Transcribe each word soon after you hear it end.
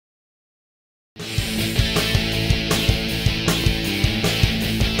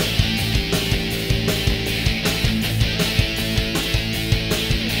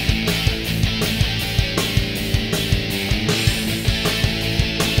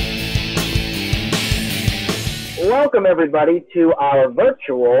Welcome, everybody, to our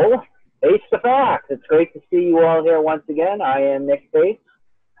virtual Face the Facts. It's great to see you all here once again. I am Nick Face.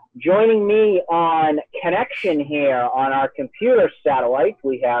 Joining me on connection here on our computer satellite,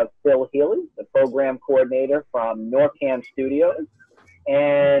 we have Phil Healy, the program coordinator from NORCAM Studios,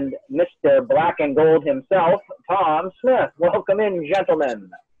 and Mr. Black and Gold himself, Tom Smith. Welcome in,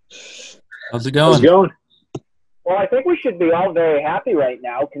 gentlemen. How's it going? How's it going? Well, I think we should be all very happy right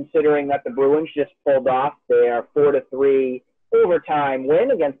now, considering that the Bruins just pulled off their 4-3 overtime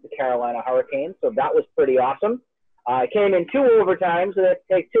win against the Carolina Hurricanes, so that was pretty awesome. It came in 2 overtimes, so let's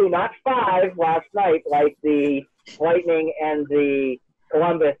take 2, not 5 last night, like the Lightning and the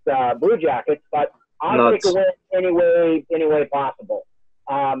Columbus Blue Jackets, but I'll take a win any way possible.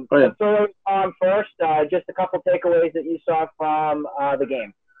 Let's throw it on first. Just a couple takeaways that you saw from the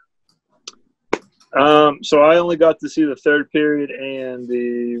game. So I only got to see the third period and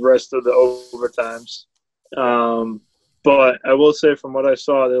the rest of the overtimes. But I will say from what I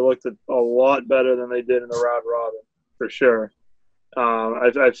saw, they looked a lot better than they did in the round robin, for sure.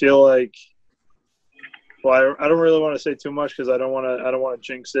 I feel like, well, I don't really want to say too much because I don't want to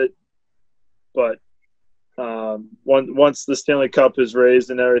jinx it. But once the Stanley Cup is raised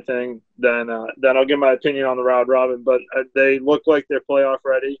and everything, then I'll give my opinion on the round robin. But they look like they're playoff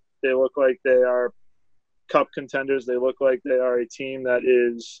ready. They look like they are Cup contenders. They look like they are a team that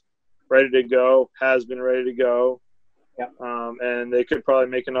is ready to go, has been ready to go. Yep. And they could probably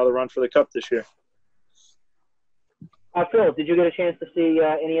make another run for the Cup this year. Phil, did you get a chance to see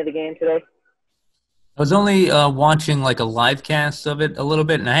any of the game today? I was only watching like a live cast of it a little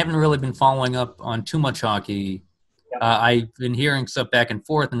bit, and I haven't really been following up on too much hockey. Yep. I've been hearing stuff back and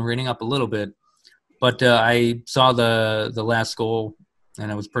forth and reading up a little bit, but I saw the last goal, and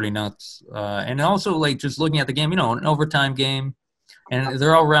it was pretty nuts. And also, like, just looking at the game, an overtime game, and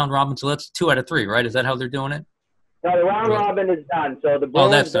they're all round robin, so that's 2 out of 3, right? Is that how they're doing it? No, the round robin is done. So the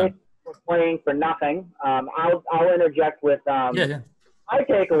Bruins are playing for nothing. I'll interject with my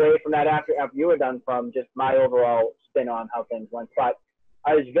takeaway from that after you were done from just my overall spin on how things went. But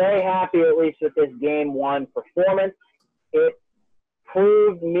I was very happy, at least, with this game one performance. It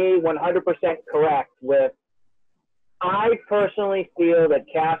proved me 100% correct with I personally feel that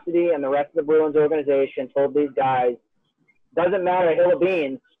Cassidy and the rest of the Bruins organization told these guys, doesn't matter a hill of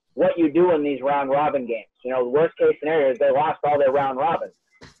beans what you do in these round-robin games. The worst-case scenario is they lost all their round-robins.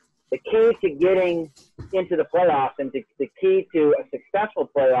 The key to getting into the playoffs and the key to a successful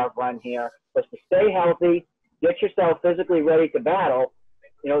playoff run here was to stay healthy, get yourself physically ready to battle,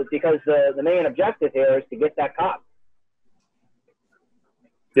 because the main objective here is to get that cup.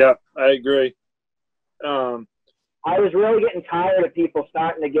 Yeah, I agree. I was really getting tired of people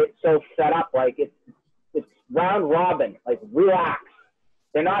starting to get so set up like it's round robin. Like, relax.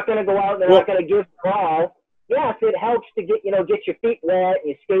 They're not going to go out and they're not going to give the ball. Yes, it helps to get your feet wet,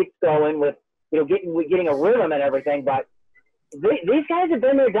 your skates going with getting a rhythm and everything. But these guys have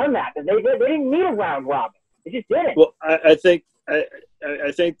been there, done that. They didn't need a round robin. They just didn't. Well, I think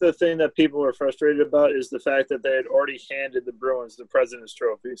the thing that people were frustrated about is the fact that they had already handed the Bruins the President's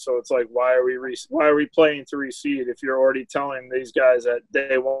Trophy. So it's like, why are we playing to reseed if you're already telling these guys that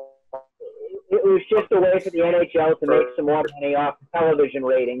they won't? It was just a way for the NHL to make some more money off television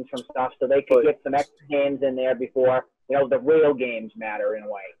ratings from stuff, so they could get some extra games in there before the real games matter in a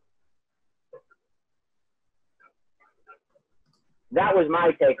way. That was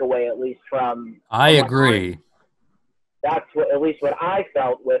my takeaway, at least from. I agree. That's at least what I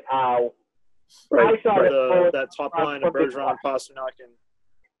felt with how I saw that top line of Bergeron, Pasternak, and.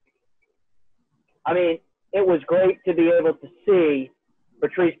 I mean, it was great to be able to see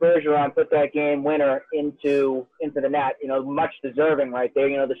Patrice Bergeron put that game winner into the net. Much deserving right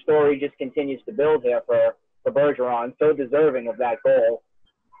there. The story just continues to build here for Bergeron. So deserving of that goal.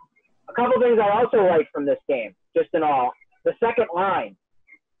 A couple things I also like from this game, just in all. The second line.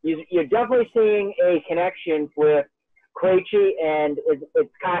 You're definitely seeing a connection with Krejci and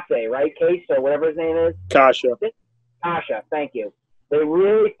it's Kase, right? Case or whatever his name is. Kasha, thank you. They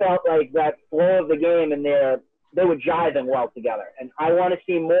really felt like that flow of the game and they were jiving well together. And I want to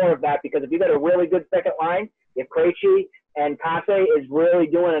see more of that because if you got a really good second line, if Krejci and Kase is really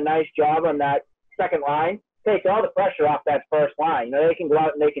doing a nice job on that second line, takes all the pressure off that first line. They can go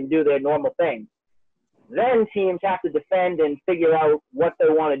out and they can do their normal thing. Then teams have to defend and figure out what they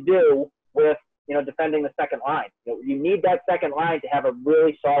want to do with, defending the second line. You need that second line to have a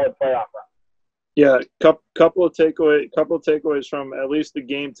really solid playoff run. Yeah, couple of takeaways from at least the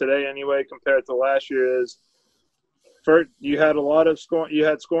game today anyway compared to last year is first, you had a lot of scoring. You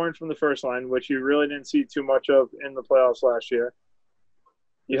had scoring from the first line, which you really didn't see too much of in the playoffs last year.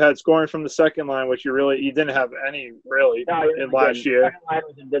 You had scoring from the second line, which you didn't have any really in last year. The second line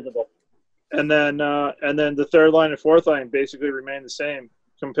was invisible. And then the third line and fourth line basically remained the same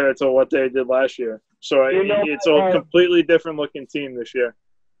compared to what they did last year. So it's a completely different looking team this year.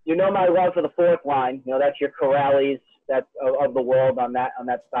 You know my love for the fourth line. You know, that's your Corrales of the world on that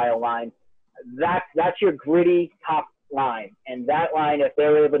style line. That's your gritty top line. And that line, if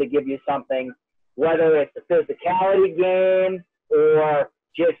they're able to give you something, whether it's a physicality game or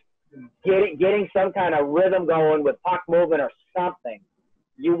just getting some kind of rhythm going with puck movement or something,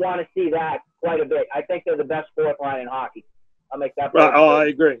 you want to see that quite a bit. I think they're the best fourth line in hockey. I'll make that. I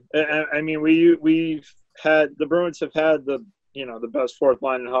agree. I mean, the Bruins have had the best fourth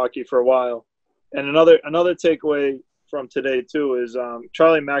line in hockey for a while. And another takeaway from today too is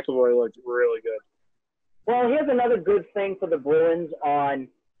Charlie McAvoy looked really good. Well, here's another good thing for the Bruins on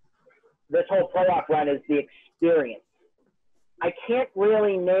this whole playoff run is the experience. I can't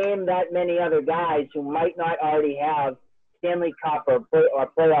really name that many other guys who might not already have Stanley Cup or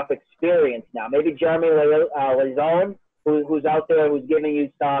playoff experience now. Maybe Jeremy Lazone, who's out there, who's giving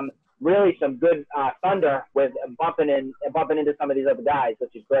you some good thunder with bumping into some of these other guys,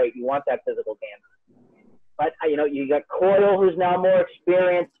 which is great. You want that physical game. But, you got Coyle, who's now more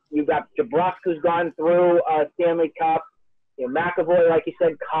experienced. You've got Jabruk, who's gone through Stanley Cup. McAvoy, like you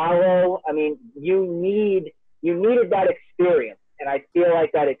said, Carlo. I mean, you needed that experience. And I feel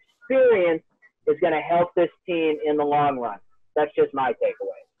like that experience is going to help this team in the long run. That's just my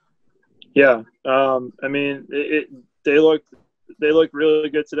takeaway. Yeah. I mean, they looked really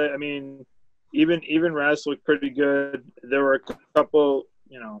good today. I mean, even Rass looked pretty good. There were a couple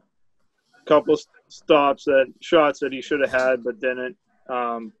shots that he should have had but didn't.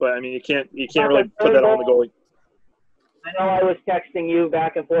 But I mean, you can't really put that on the goalie. I know I was texting you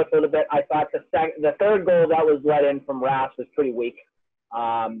back and forth a little bit. I thought the third goal that was let in from Rass was pretty weak.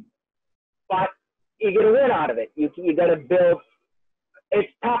 But you get a win out of it. You got to build.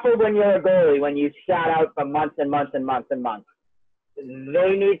 It's tougher when you're a goalie, when you sat out for months and months and months and months.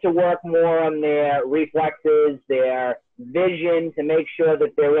 They need to work more on their reflexes, their vision to make sure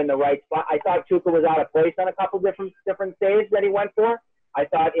that they're in the right spot. I thought Tuukka was out of place on a couple different saves that he went for. I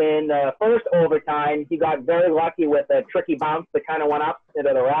thought in the first overtime, he got very lucky with a tricky bounce that kind of went up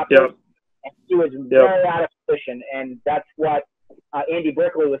into the Raptors. Yep. And he was very out of position. And that's what Andy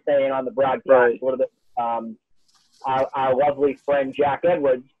Brickley was saying on the broadcast. Right. One of our lovely friend Jack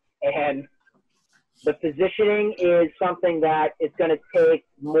Edwards. And the positioning is something that it's going to take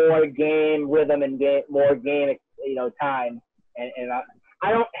more game rhythm and more game time. And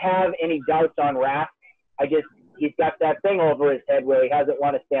I don't have any doubts on Raff. He's got that thing over his head where he hasn't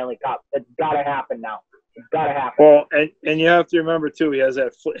won a Stanley Cup. It's got to happen now. It's got to happen. Well, and you have to remember too, he has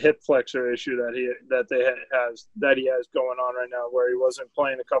that hip flexor issue that he has going on right now, where he wasn't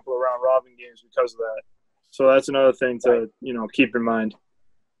playing a couple of round robin games because of that. So that's another thing to keep in mind.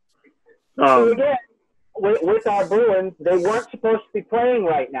 So again, with our Bruins, they weren't supposed to be playing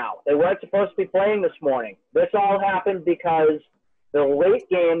right now. They weren't supposed to be playing this morning. This all happened because the late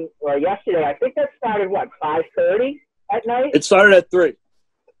game, or yesterday, I think that started, 5:30 at night? It started at 3.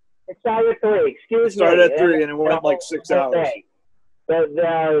 It started at 3, excuse me. It started at 3, and it went like 6 hours. That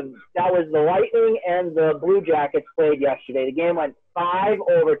was the Lightning and the Blue Jackets played yesterday. The game went 5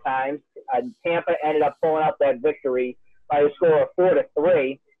 overtimes, and Tampa ended up pulling out that victory by a score of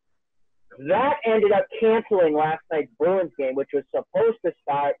 4-3. That ended up canceling last night's Bruins game, which was supposed to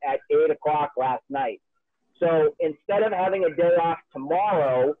start at 8 o'clock last night. So instead of having a day off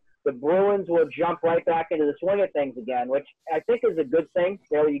tomorrow, the Bruins will jump right back into the swing of things again, which I think is a good thing.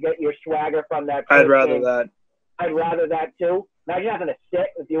 You get your swagger from that. I'd rather that. I'd rather that too. Imagine having to sit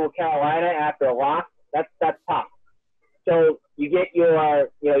with you with Carolina after a loss. That's tough. So you get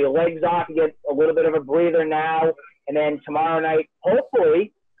your legs off. You get a little bit of a breather now, and then tomorrow night,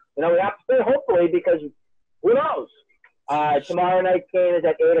 hopefully, we have to say hopefully because who knows? Tomorrow night's game is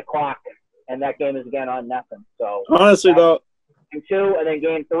at 8 o'clock. And that game is again on nothing. So honestly, though, game 2 and then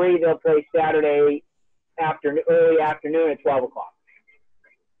game 3 they'll play Saturday early afternoon at 12 o'clock.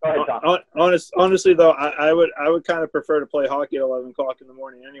 Go ahead, Tom. Honestly, though, I would kind of prefer to play hockey at 11 o'clock in the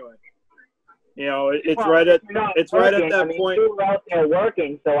morning anyway. It's right at that point. You were out there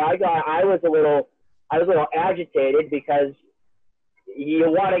working, so I was a little agitated because you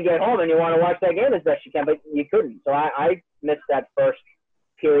want to get home and you want to watch that game as best you can, but you couldn't. So I missed that first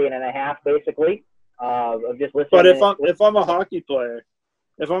period and a half, basically, of just listening. But if I'm a hockey player,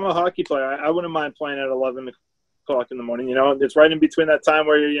 I wouldn't mind playing at 11 o'clock in the morning. It's right in between that time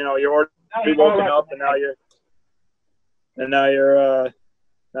where you're already woken up, and now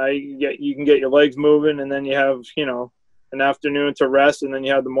you can get your legs moving, and then you have an afternoon to rest, and then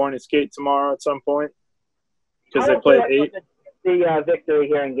you have the morning skate tomorrow at some point because they play at 8. The victory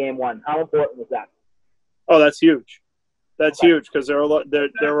here in Game 1. How important was that? Oh, that's huge. That's huge because there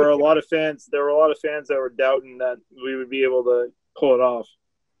were a lot of fans. There were a lot of fans that were doubting that we would be able to pull it off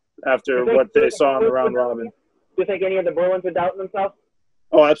after what they saw in the round robin. Do you think any of the Bruins were doubting themselves?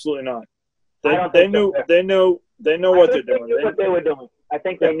 Oh, absolutely not. They knew what they're doing. They knew what they were doing. I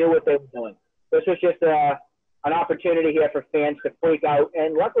think they knew what they were doing. This was just an opportunity here for fans to freak out.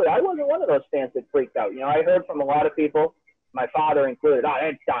 And luckily, I wasn't one of those fans that freaked out. You know, I heard from a lot of people, my father included, oh,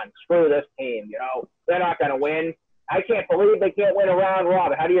 it's done. Screw this team. You know, they're not going to win. I can't believe they can't win a round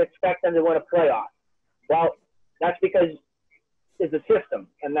robin. How do you expect them to win a playoff? Well, that's because it's a system.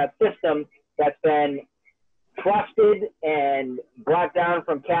 And that system that's been trusted and brought down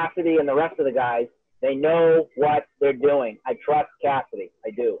from Cassidy and the rest of the guys, they know what they're doing. I trust Cassidy.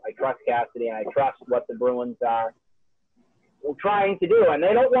 I do. I trust Cassidy, and I trust what the Bruins are trying to do. And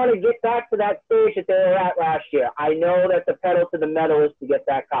they don't want to get back to that stage that they were at last year. I know that the pedal to the metal is to get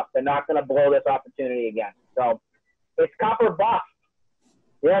that cup. They're not going to blow this opportunity again. So it's cup or bust.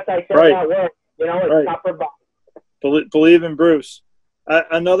 Yes, I said that word. You know, it's cup or bust. Believe in Bruce.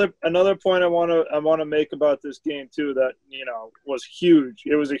 Another point I want to make about this game too that was huge.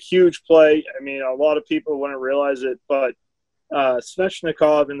 It was a huge play. I mean, a lot of people wouldn't realize it, but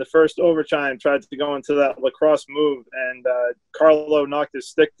Svechnikov in the first overtime tried to go into that lacrosse move, and Carlo knocked his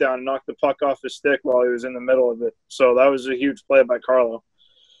stick down and knocked the puck off his stick while he was in the middle of it. So that was a huge play by Carlo.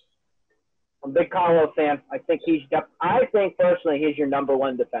 I'm a big Carlo fan. I think personally he's your number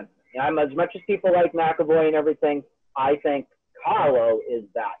one defenseman. As much as people like McAvoy and everything, I think Carlo is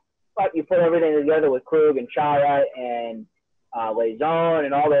that. But you put everything together with Krug and Chara and Lazone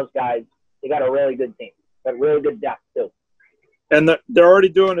and all those guys, you got a really good team. Got really good depth, too. And they're already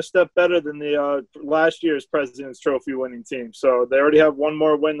doing a step better than the last year's President's Trophy winning team. So they already have one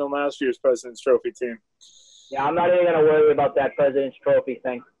more win than last year's President's Trophy team. Yeah, I'm not even going to worry about that President's Trophy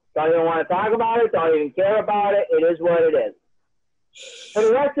thing. Don't even want to talk about it. Don't even care about it. It is what it is. For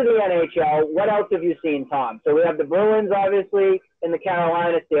the rest of the NHL, what else have you seen, Tom? So we have the Bruins, obviously, in the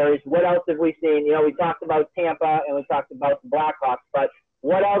Carolina series. What else have we seen? We talked about Tampa and we talked about the Blackhawks, but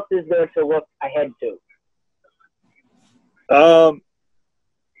what else is there to look ahead to?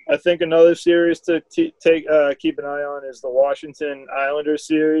 I think another series to keep an eye on is the Washington Islanders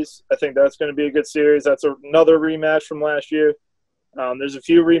series. I think that's going to be a good series. That's another rematch from last year. There's a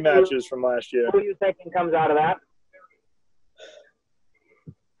few rematches from last year. Who are you thinking comes out of that?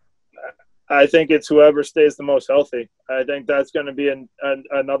 I think it's whoever stays the most healthy. I think that's going to be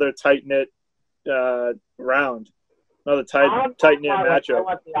another tight-knit round, another tight-knit matchup. I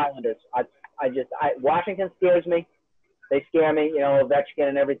want the Islanders. Washington scares me. They scare me, Ovechkin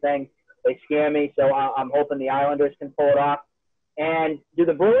and everything. They scare me, so I'm hoping the Islanders can pull it off. And do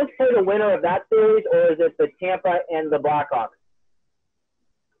the Bruins play the winner of that series, or is it the Tampa and the Blackhawks?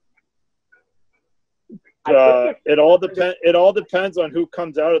 It all depends on who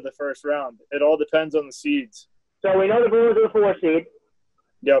comes out of the first round. It all depends on the seeds. So we know the Bruins are the 4 seed.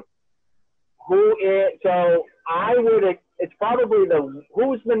 Yep. It's probably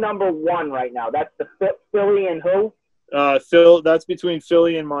who's the number 1 right now? That's the Philly and who? That's between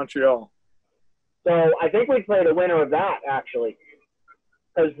Philly and Montreal. So I think we'd play the winner of that, actually.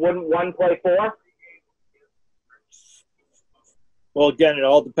 Because wouldn't 1 play 4? Well, again, it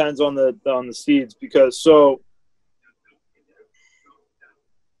all depends on the seeds because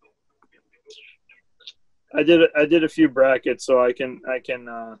I did a few brackets, so I can.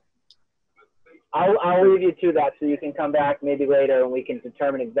 I'll leave you to that, so you can come back maybe later and we can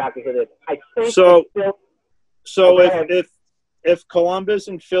determine exactly who it is. I think so. If Columbus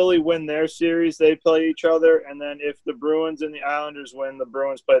and Philly win their series, they play each other, and then if the Bruins and the Islanders win, the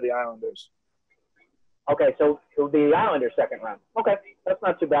Bruins play the Islanders. Okay, so it would be the Islanders' second round. Okay, that's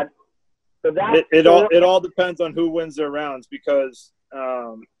not too bad. So it all depends on who wins their rounds because it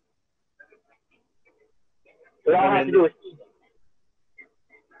all has to do with season.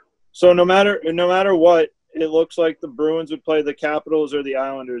 So no matter what, it looks like the Bruins would play the Capitals or the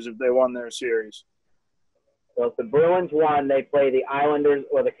Islanders if they won their series. So if the Bruins won, they play the Islanders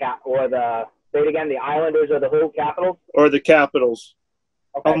or the say it again, the Islanders or the who? Capitals? Or the Capitals.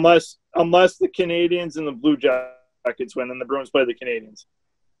 Okay. Unless the Canadians and the Blue Jackets win, then the Bruins play the Canadians.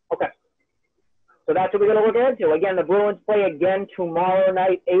 Okay. So that's what we're going to look into. Again, the Bruins play again tomorrow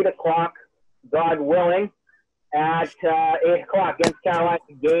night, 8 o'clock, God willing, at 8 o'clock against Carolina,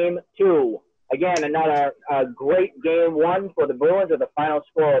 Game 2. Again, another great Game 1 for the Bruins with a final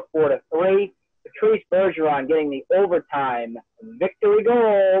score of 4-3. The Patrice Bergeron getting the overtime victory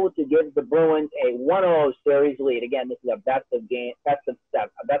goal to give the Bruins a 1-0 series lead. Again, this is a best of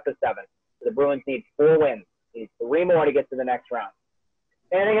seven. So the Bruins need 4 wins. Need 3 more to get to the next round.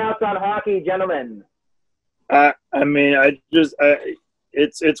 Anything else on hockey, gentlemen?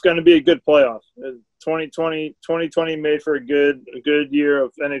 It's going to be a good playoff. 2020 made for a good year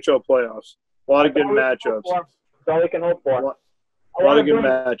of NHL playoffs. A lot of good matchups. That's all we can hope for. A lot of good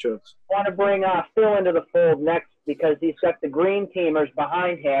matchups. I want to bring Phil into the fold next because he's got the Green Teamers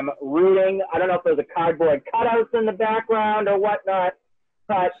behind him rooting. I don't know if there's a cardboard cutouts in the background or whatnot,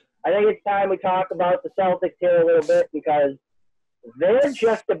 but I think it's time we talk about the Celtics here a little bit because they're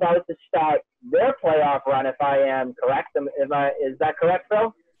just about to start their playoff run, if I am correct. Is that correct,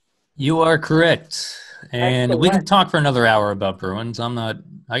 Phil? You are correct. And we can talk for another hour about Bruins. I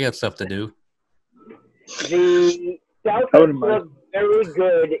got stuff to do. The Celtics look very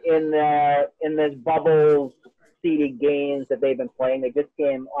good in this bubble seeded games that they've been playing. They just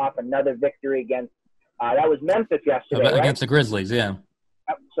came off another victory against that was Memphis yesterday, right? Against the Grizzlies, yeah.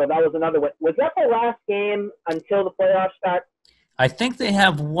 So that was another one. Was that the last game until the playoffs start? I think they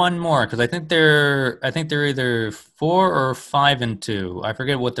have one more because I think they're either 4 or 5-2. I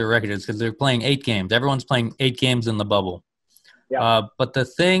forget what their record is because they're playing 8 games. Everyone's playing 8 games in the bubble. Yeah. But the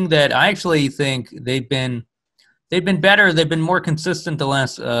thing that I actually think they've been better. They've been more consistent the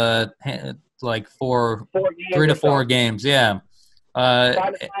last 3 to 4 games. Yeah.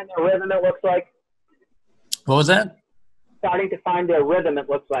 Starting to find their rhythm, it looks like. What was that? Starting to find their rhythm, it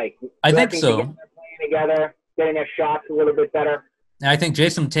looks like. I think so. Playing together, getting their shots a little bit better. I think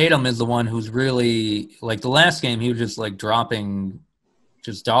Jason Tatum is the one who's really the last game. He was just dropping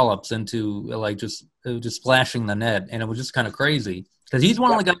just dollops into just splashing the net, and it was just kind of crazy because he's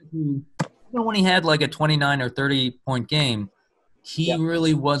one of the guys who, when he had a 29 or 30 point game, he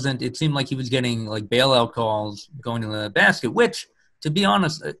really wasn't. It seemed like he was getting bailout calls going to the basket, which, to be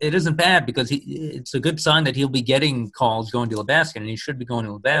honest, it isn't bad because it's a good sign that he'll be getting calls going to the basket, and he should be going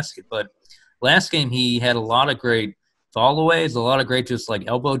to the basket. But last game he had a lot of great followaways, a lot of great just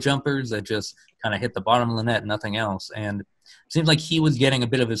elbow jumpers that just kind of hit the bottom of the net, nothing else. And it seems like he was getting a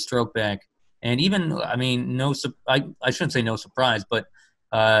bit of his stroke back. And even, I shouldn't say no surprise, but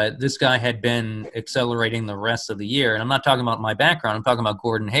this guy had been accelerating the rest of the year. And I'm not talking about my background. I'm talking about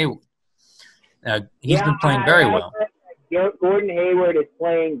Gordon Hayward. He's been playing very well. Gordon Hayward is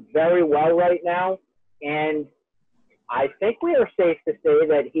playing very well right now. And I think we are safe to say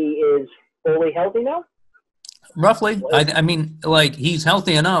that he is fully healthy now. Roughly. He's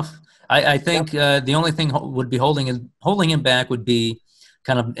healthy enough. I think the only thing would be holding him back would be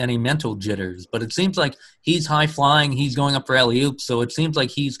kind of any mental jitters. But it seems like he's high flying. He's going up for alley-oops. So it seems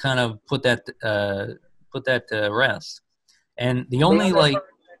like he's kind of put that to rest. And the only the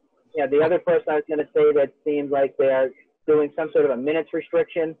other person I was going to say that seems like they're doing some sort of a minutes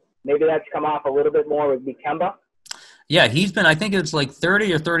restriction. Maybe that's come off a little bit more would be Kemba. Yeah, he's been, I think it's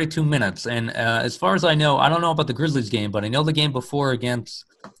 30 or 32 minutes. And as far as I know, I don't know about the Grizzlies game, but I know the game before against,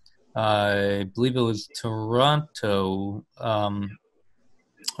 I believe it was Toronto, or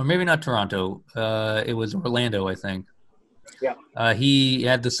maybe not Toronto. It was Orlando, I think. Yeah. He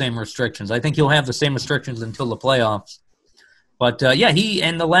had the same restrictions. I think he'll have the same restrictions until the playoffs. But, he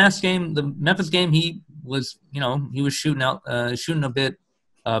in the last game, the Memphis game, he was shooting a bit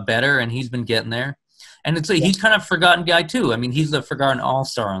better, and he's been getting there. And he's kind of a forgotten guy, too. I mean, he's the forgotten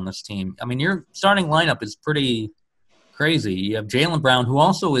all-star on this team. I mean, your starting lineup is pretty crazy. You have Jaylen Brown, who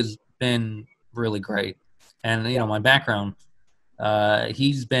also has been really great. And, my background,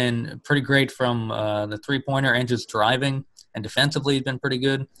 he's been pretty great from the three-pointer and just driving. And defensively, he's been pretty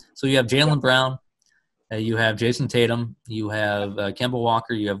good. So you have Jaylen Brown. You have Jason Tatum. You have Kemba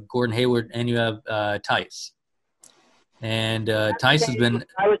Walker. You have Gordon Hayward. And you have Tice. And Tice has been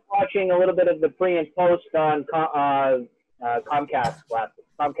 – I was watching a little bit of the pre and post on Comcast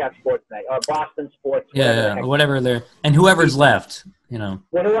Sports Night, or Boston Sports. Whatever they're – and whoever's left, Well,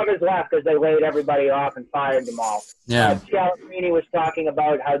 whoever's left because they laid everybody off and fired them all. Yeah. Scalabrini was talking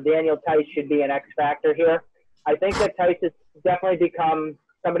about how Daniel Tice should be an X factor here. I think that Tice has definitely become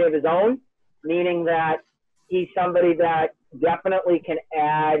somebody of his own, meaning that he's somebody that definitely can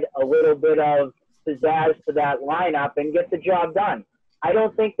add a little bit of pizzazz to that lineup and get the job done. I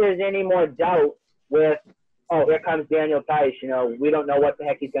don't think there's any more doubt with, here comes Daniel Tice. We don't know what the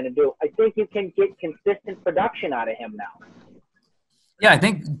heck he's going to do. I think you can get consistent production out of him now. Yeah, I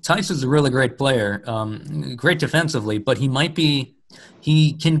think Tice is a really great player, great defensively, but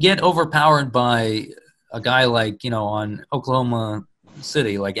he can get overpowered by a guy on Oklahoma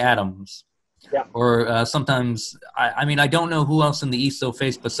City, like Adams. Yeah. Or sometimes, I don't know who else in the East they'll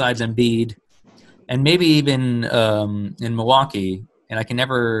face besides Embiid. and maybe even in Milwaukee. And I can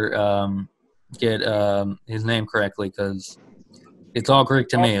never get his name correctly because it's all Greek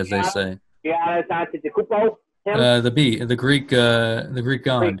to me, as they say. Yeah, the Greek god, the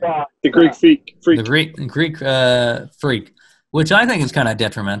Greek freak, the Greek freak, which I think is kind of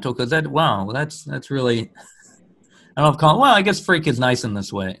detrimental because that's really, I don't know if I guess freak is nice in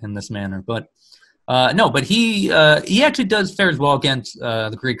this manner, but no, but he actually fares well against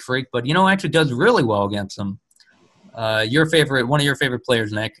the Greek freak, but actually does really well against him. One of your favorite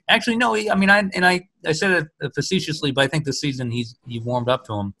players, Nick. Actually, no, I said it facetiously, but I think this season he warmed up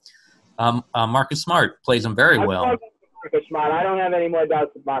to him. Marcus Smart plays him very well. Marcus Smart. I don't have any more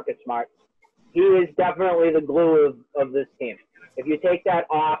doubts with Marcus Smart. He is definitely the glue of this team. If you take that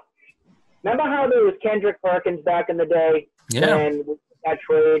off, remember how there was Kendrick Perkins back in the day? Yeah. And that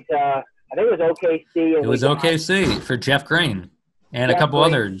trade, I think it was OKC. And it was OKC for Jeff Green and a couple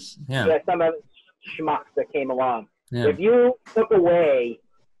others. Yeah. Yeah, some other schmucks that came along. Yeah. If you took away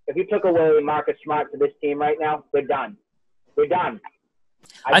Marcus Smart to this team right now, they're done. They're done.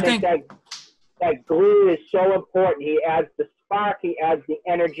 I think that glue is so important. He adds the spark. He adds the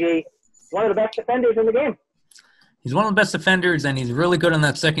energy. One of the best defenders in the game. He's one of the best defenders, and he's really good in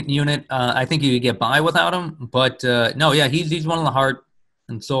that second unit. I think you could get by without him. But, he's one of the heart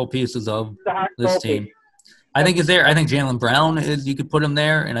and soul pieces of this team. I think he's there. I think Jaylen Brown you could put him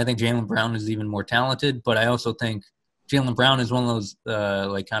there, and I think Jaylen Brown is even more talented. But I also think Jaylen Brown is one of those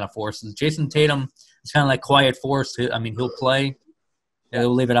kind of forces. Jason Tatum is kind of like quiet force. He'll play.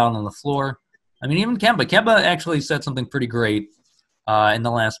 He'll leave it out on the floor. Even Kemba. Kemba actually said something pretty great in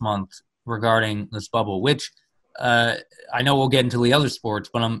the last month regarding this bubble, which I know we'll get into the other sports,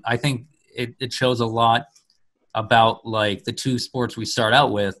 but I think it shows a lot about the two sports we start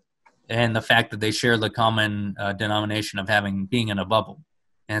out with and the fact that they share the common denomination of being in a bubble,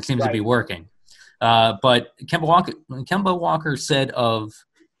 and it seems to be working. But Kemba Walker said of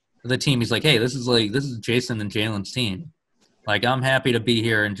the team, he's like, "Hey, this is Jason and Jalen's team. I'm happy to be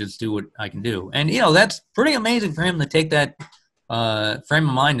here and just do what I can do." And that's pretty amazing for him to take that frame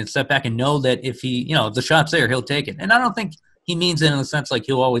of mind and step back and know that if if the shot's there, he'll take it. And I don't think he means it in the sense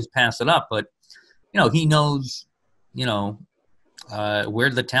he'll always pass it up, but he knows where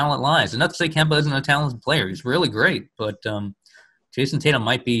the talent lies. And not to say Kemba isn't a talented player; he's really great, but Jason Tatum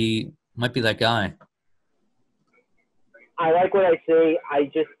might be that guy. I like what I see. I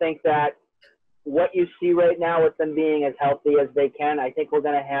just think that what you see right now with them being as healthy as they can, I think we're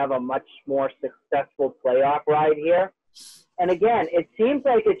going to have a much more successful playoff ride here. And again, it seems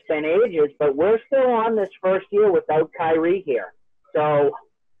like it's been ages, but we're still on this first year without Kyrie here. So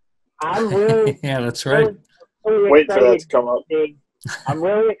I'm really yeah, that's right. Really wait for that to come up. I'm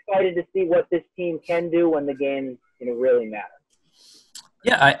really excited to see what this team can do when the games really matter.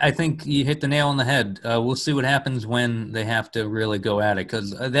 Yeah, I think you hit the nail on the head. We'll see what happens when they have to really go at it,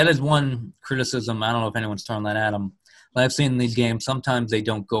 because that is one criticism. I don't know if anyone's thrown that at them. But I've seen in these games, sometimes they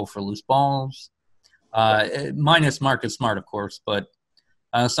don't go for loose balls, minus Marcus Smart, of course. But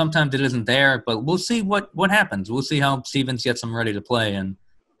sometimes it isn't there. But we'll see what happens. We'll see how Stevens gets them ready to play. And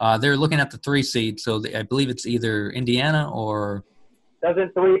they're looking at the 3 seed, so I believe it's either Indiana or –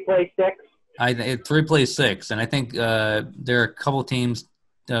 Doesn't 3 play 6? 3 plays 6, and I think there are a couple teams –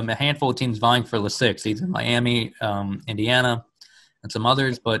 a handful of teams vying for the 6, either Miami, Indiana, and some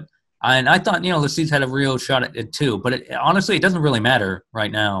others. But I thought, the Seeds had a real shot at it too. But honestly, it doesn't really matter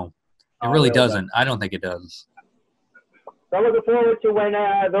right now. It really doesn't. I don't think it does. So I'm looking forward to when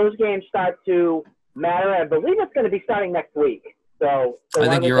those games start to matter. I believe it's going to be starting next week. So I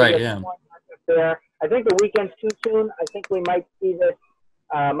think you're right, yeah. There. I think the weekend's too soon. I think we might see this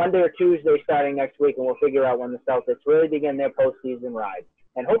Monday or Tuesday starting next week, and we'll figure out when the Celtics really begin their postseason ride.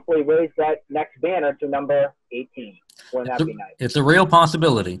 And hopefully raise that next banner to number 18. Wouldn't that be nice? It's a real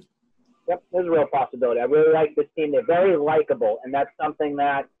possibility. Yep, there's a real possibility. I really like this team. They're very likable, and that's something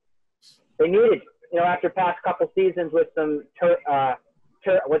that they needed. After past couple seasons with some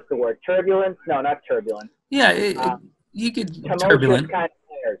what's the word? Turbulence? No, not turbulence. Yeah, you could turbulent kind of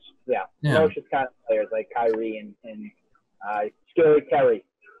players. Yeah, ferocious kind of players like Kyrie and Scary Terry.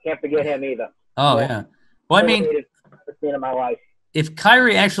 Can't forget him either. Oh yeah. Well, I mean, in my life. If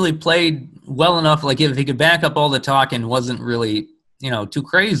Kyrie actually played well enough, if he could back up all the talk and wasn't really, too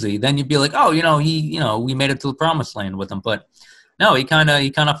crazy, then you'd be like, oh, we made it to the promised land with him. But no, he kind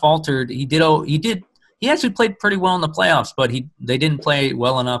of faltered. He actually played pretty well in the playoffs, but they didn't play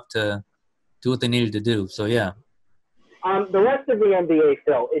well enough to do what they needed to do. So yeah. The rest of the NBA,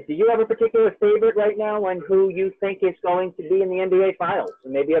 Phil, do you have a particular favorite right now and who you think is going to be in the NBA Finals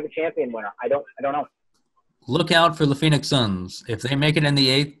and maybe have a champion winner? I don't know. look out for the Phoenix Suns. If they make it in the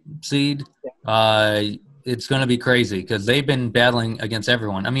 8th seed, it's going to be crazy because they've been battling against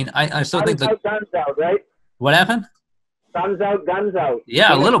everyone. I mean, I still think guns out, right? What happened? Guns out. Yeah,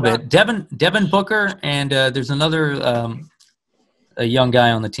 Phoenix a little Suns. bit. Devin Booker, and there's another a young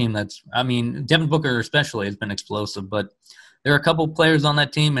guy on the team Devin Booker especially has been explosive, but there are a couple players on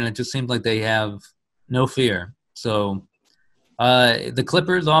that team, and it just seems like they have no fear. So the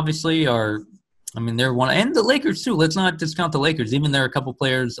Clippers obviously are – I mean, they're one – and the Lakers too. Let's not discount the Lakers. Even there are a couple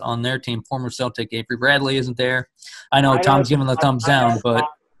players on their team. Former Celtic Avery Bradley isn't there. I know Tom's giving the thumbs down, but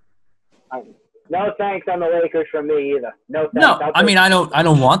 – no thanks on the Lakers from me either. No thanks. No, I mean I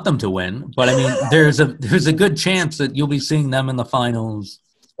don't want them to win, but I mean there's a good chance that you'll be seeing them in the finals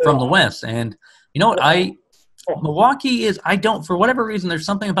from the West. And you know what, Milwaukee is for whatever reason there's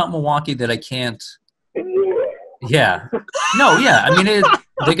something about Milwaukee that I can't. Yeah, no, yeah. I mean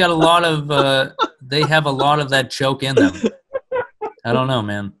they got a lot of they have a lot of that choke in them. I don't know,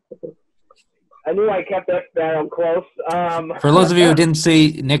 man. I knew I kept that barrel close. For those of you who didn't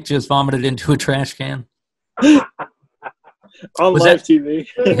see, Nick just vomited into a trash can. On live TV.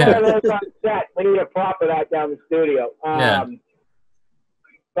 Yeah. We need a prop for that down the studio. Yeah.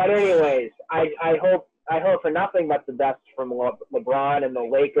 But anyways, I hope for nothing but the best from LeBron and the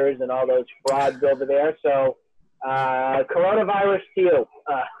Lakers and all those frauds over there. So, coronavirus to you.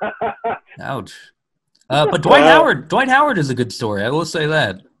 Ouch. But Dwight Howard is a good story. I will say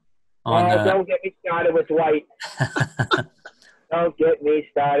that. Don't get me started with Dwight. Don't get me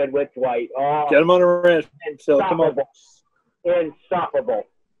started with Dwight. Oh, get him on a rant. Phil, come on. Insufferable.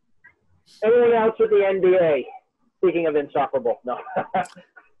 Anything else with the NBA? Speaking of insufferable, no.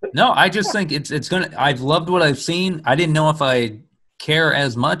 No, I just think it's gonna. I've loved what I've seen. I didn't know if I care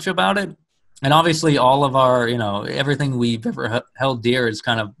as much about it, and obviously all of our, everything we've ever held dear has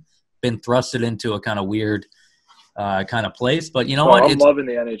kind of been thrusted into a kind of weird kind of place. But you know what? I'm loving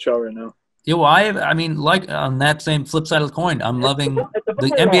the NHL right now. Yeah, well, I mean, like on that same flip side of the coin, I'm loving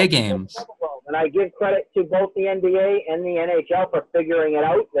the NBA games. And I give credit to both the NBA and the NHL for figuring it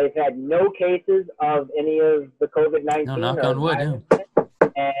out. They've had no cases of any of the COVID-19. No, knock on wood, yeah.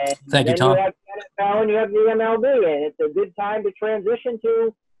 And Thank you, Tom. You have NFL and you have the MLB, and it's a good time to transition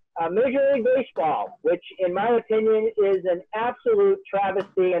to Major League Baseball, which, in my opinion, is an absolute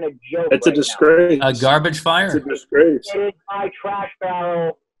travesty and a joke. It's a disgrace. A garbage fire. It's a disgrace. It is my trash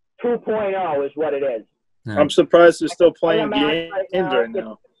barrel 2.0 is what it is. Yeah. I'm surprised they're still playing games right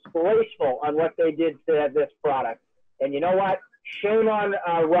now. It's disgraceful on what they did to this product. And you know what? Shame on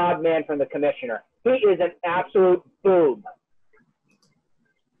Rob Manfred, the commissioner. He is an absolute boob.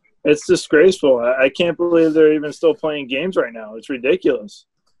 It's disgraceful. I can't believe they're even still playing games right now. It's ridiculous.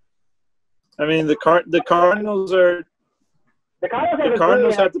 I mean, the Cardinals are. The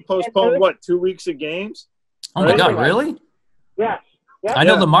Cardinals have to postpone 2 weeks of games. Oh my God! Really? Yes. Yep. I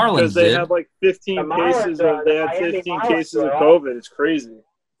know the Marlins because they had like 15 cases. They had 15 cases of COVID. It's crazy.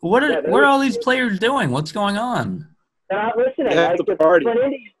 What are all these players doing? What's going on? They're not listening. They have to party.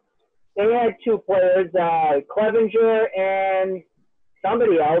 They had two players, Clevenger and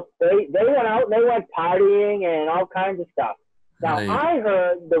somebody else. They went out and they went partying and all kinds of stuff. Now, I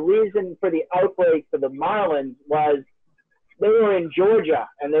heard the reason for the outbreak for the Marlins was they were in Georgia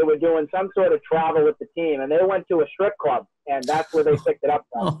and they were doing some sort of travel with the team, and they went to a strip club, and that's where they picked it up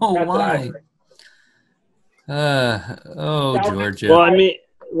from. Oh, my. Georgia. Well, I mean,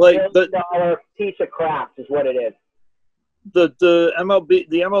 like $1 piece of crap is what it is. The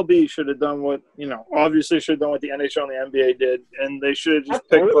MLB should have done what, obviously should have done what the NHL and the NBA did, and they should have just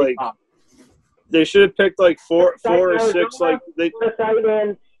picked they should have picked like four or six, like they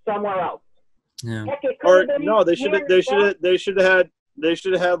in somewhere else. Yeah. Or no, they should have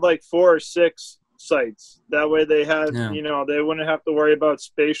had like 4 or 6 sites. That way they had, they wouldn't have to worry about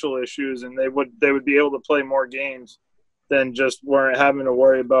spatial issues, and they would be able to play more games than just weren't having to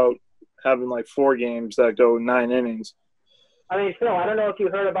worry about having like 4 games that go 9 innings. I mean, Phil, I don't know if you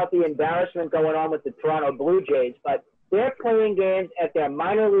heard about the embarrassment going on with the Toronto Blue Jays, but they're playing games at their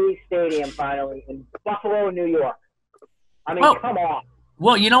minor league stadium finally in Buffalo, New York. I mean, come on.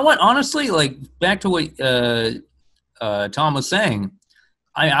 Well, you know what? Honestly, like back to what Tom was saying,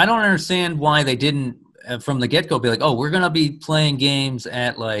 I don't understand why they didn't from the get-go be like, oh, we're going to be playing games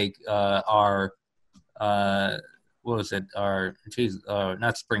at like our what was it?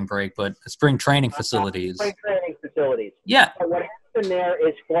 Not spring break, but spring training facilities. Spring training facilities. Yeah. But what happened there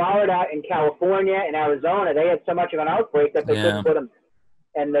is Florida and California and Arizona, they had so much of an outbreak that they couldn't put them,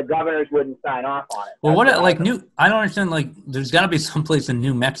 and the governors wouldn't sign off on it. Well, I don't understand, like, there's got to be someplace in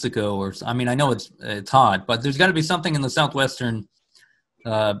New Mexico I mean, I know it's hot, but there's got to be something in the southwestern,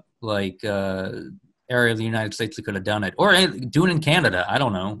 area area of the United States that could have done it, or do it in Canada. I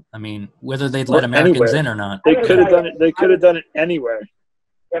don't know. I mean, whether they'd let Americans in or not. They could have done it. They could have done it anywhere.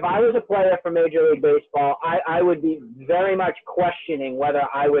 If I was a player for Major League Baseball, I would be very much questioning whether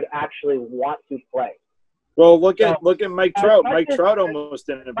I would actually want to play. Well, look at Mike Trout. Mike Trout almost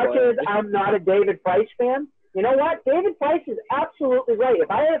didn't play. I'm not a David Price fan. You know what? David Price is absolutely right.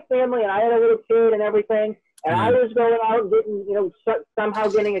 If I had a family and I had a little kid and everything, and I was going out and getting, somehow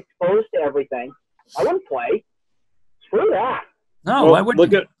getting exposed to everything, I wouldn't play. Screw that. No, why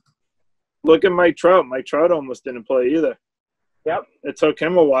wouldn't look at Mike Trout. Mike Trout almost didn't play either. Yep. It took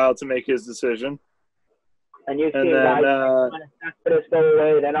him a while to make his decision. And you've seen guys like Cespedes go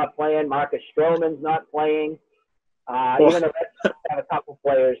away. They're not playing. Marcus Stroman's not playing. Even the Red Sox have a couple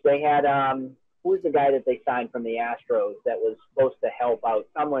players. They had who's the guy that they signed from the Astros that was supposed to help out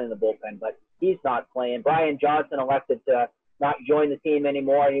someone in the bullpen, but he's not playing. Brian Johnson elected to not join the team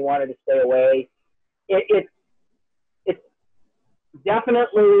anymore. He wanted to stay away. It's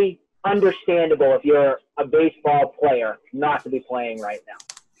definitely understandable if you're a baseball player not to be playing right now.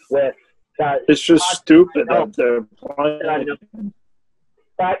 It's just stupid that they're playing.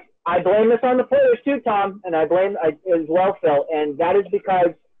 But I blame this on the players too, Tom, and I blame as well, Phil. And that is because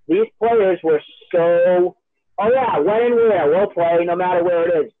these players were so, when and where, we'll play no matter where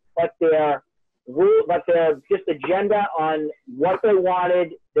it is. But their just agenda on what they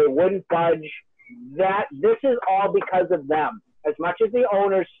wanted, they wouldn't budge. This is all because of them. As much as the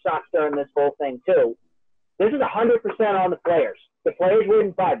owners suck during this whole thing too, this is 100% on the players. The players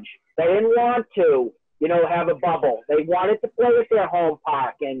wouldn't budge. They didn't want to, have a bubble. They wanted to play at their home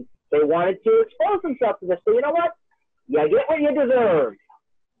park, and they wanted to expose themselves to this. So you know what? You get what you deserve.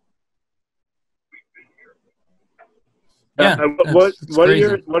 Yeah. What are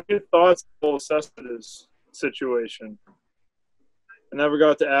your thoughts on Cespedes' situation? I never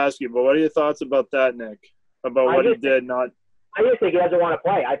got to ask you, but what are your thoughts about that, Nick? About what he did not. I just think he doesn't want to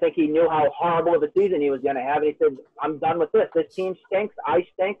play. I think he knew how horrible of a season he was going to have, and he said, I'm done with this. This team stinks. I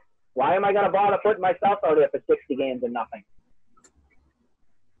stink. Why am I going to bother putting myself out there for 60 games and nothing?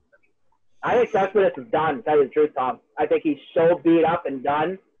 I think Cespedes is done, to tell you the truth, Tom. I think he's so beat up and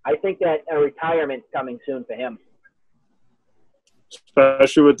done. I think that a retirement's coming soon for him.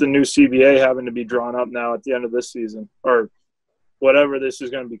 Especially with the new CBA having to be drawn up now at the end of this season, or whatever this is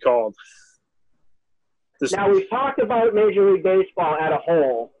going to be called. Now, we've talked about Major League Baseball as a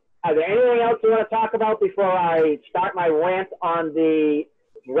whole. Are there anything else you want to talk about before I start my rant on the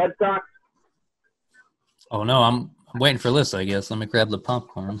Red Sox? Oh, no, I'm waiting for this, I guess. Let me grab the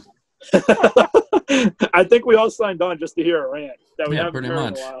popcorn. I think we all signed on just to hear a rant that we haven't pretty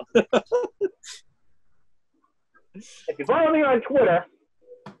heard much. in a while. If you follow me on Twitter,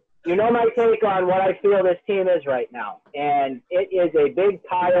 you know my take on what I feel this team is right now. And it is a big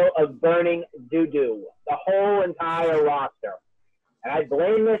pile of burning doo-doo, the whole entire roster. And I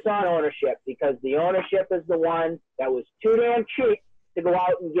blame this on ownership because the ownership is the one that was too damn cheap to go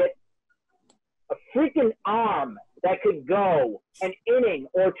out and get a freaking arm that could go an inning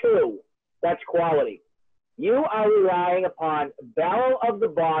or two. That's quality. You are relying upon barrel of the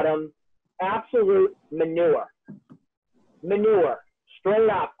bottom, absolute manure. Manure, straight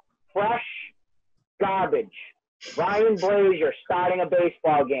up, fresh garbage. Ryan Brazier starting a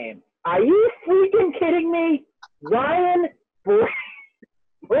baseball game. Are you freaking kidding me? Ryan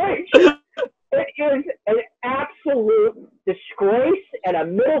Brazier. It is an absolute disgrace and a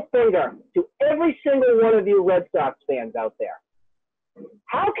middle finger to every single one of you Red Sox fans out there.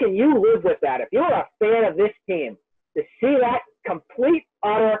 How can you live with that? If you're a fan of this team, to see that complete,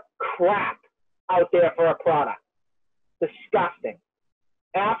 utter crap out there for a product. Disgusting.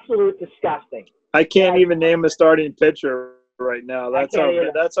 Absolute disgusting. I can't even name a starting pitcher right now. That's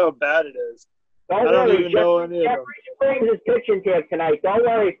how bad it is. I don't even know any of them. Jeffrey Springs is pitching here tonight. Don't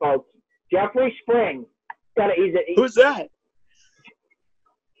worry, folks. Jeffrey Springs. Who's that?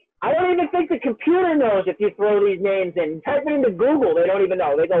 I don't even think the computer knows if you throw these names in. Type it into Google. They don't even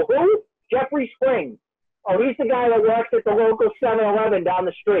know. They go, who? Jeffrey Springs. Oh, he's the guy that works at the local 7-Eleven down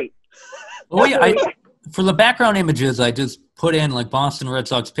the street. Oh, yeah. For the background images, I just put in, like, Boston Red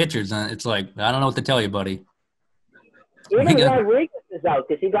Sox pitchers, and it's like, I don't know what to tell you, buddy. Even Rodriguez is out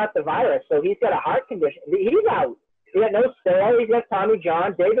because he got the virus, so he's got a heart condition. He's out. He got no Sale. He's got Tommy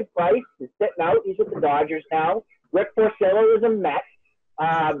John. David Price is sitting out. He's with the Dodgers now. Rick Porcello is a Met.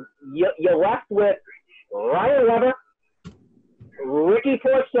 You're left with Ryan Weber, Ricky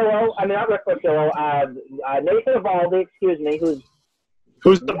Porcello. I mean, not Rick Porcello. Nathan Eovaldi, excuse me,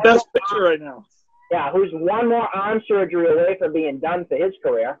 who's the best pitcher right now. Yeah, who's one more arm surgery away from being done for his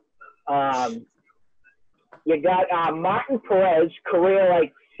career. You got Martin Perez, career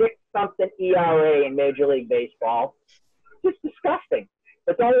like 6-something ERA in Major League Baseball. It's just disgusting.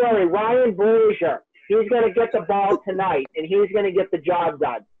 But don't worry, Ryan Brazier, he's going to get the ball tonight, and he's going to get the job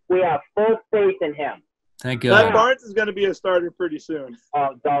done. We have full faith in him. Thank God. Matt Barnes is going to be a starter pretty soon. Oh,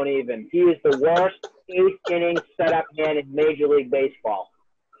 don't even. He is the worst eighth-inning setup man in Major League Baseball.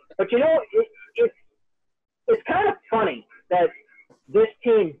 But, you know, it's kind of funny that this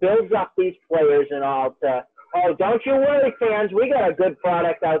team builds up these players and all to, oh, don't you worry, fans. We got a good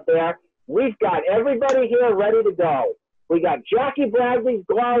product out there. We've got everybody here ready to go. We got Jackie Bradley's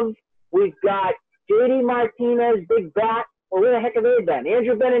glove. We've got J.D. Martinez, big bat. Well, where the heck have they been?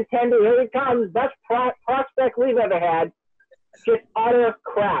 Andrew Benintendi, here he comes. Best prospect we've ever had. Just utter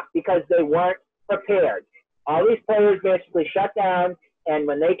crap because they weren't prepared. All these players basically shut down, and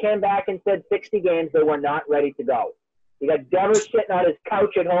when they came back and said 60 games, they were not ready to go. You got Devers sitting on his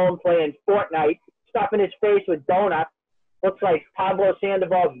couch at home playing Fortnite, stuffing his face with donuts. Looks like Pablo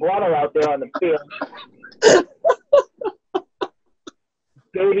Sandoval's brother out there on the field.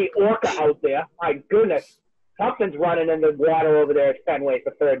 Baby Orca out there. My goodness. Something's running in the water over there at Fenway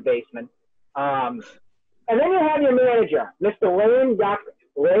for third baseman. And then you have your manager, Mr. Lane Duck.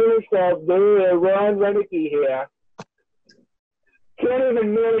 Lane says, Ron Renicky here. Can't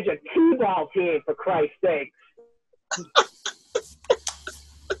even manage a T-ball team, for Christ's sake.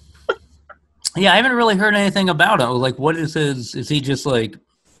 Yeah, I haven't really heard anything about him. Like, what is his – is he just like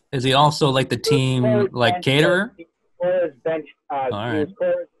 – is he also like the team like caterer? He was bench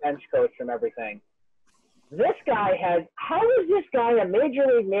coach and everything. This guy how is this guy a major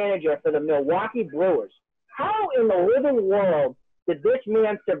league manager for the Milwaukee Brewers? How in the living world did this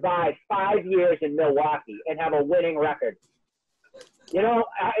man survive 5 years in Milwaukee and have a winning record? You know,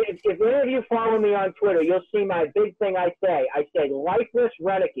 if any of you follow me on Twitter, you'll see my big thing I say. I say, lifeless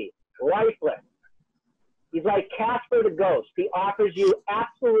Renicky, lifeless. He's like Casper the Ghost. He offers you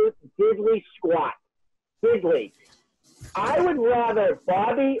absolute diddly squat. Diddly. I would rather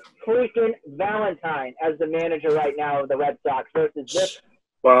Bobby freaking Valentine as the manager right now of the Red Sox versus this.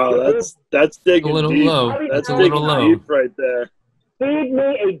 Wow, that's digging a little deep. low. That's a digging little low. deep right there. Feed me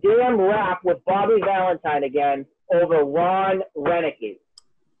a damn rap with Bobby Valentine again over Ron Renicky.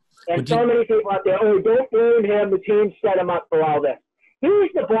 And so many people out there, oh, don't blame him. The team set him up for all this.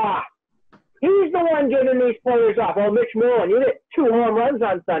 He's the boss. He's the one giving these players off. Oh, Mitch Moreland, you hit 2 home runs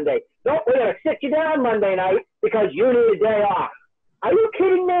on Sunday. Nope, we're going to sit you down Monday night because you need a day off. Are you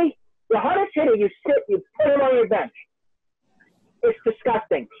kidding me? The hottest hitter, you put him on your bench. It's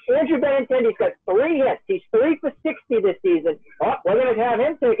disgusting. Andrew Benintendi's got 3 hits. He's 3 for 60 this season. Oh, we're going to have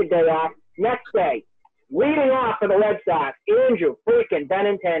him take a day off next day. Leading off for the Red Sox, Andrew freaking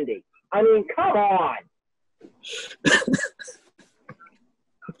Benintendi. I mean, come on.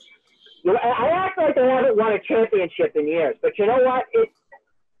 I act like they haven't won a championship in years, but you know what?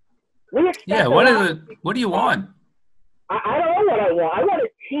 We expect what is it? What do you want? I don't know what I want. I want a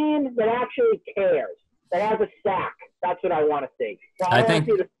team that actually cares, that has a sack. That's what I want to see. So I think.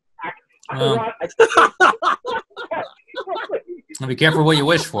 See the sack. Be careful what you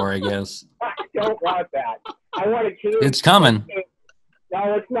wish for, I guess. I don't want that. I want a team. It's coming.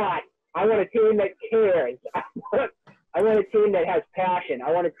 No, it's not. I want a team that cares. I want a team that has passion.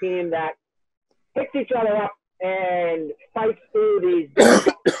 I want a team that picks each other up and fights through these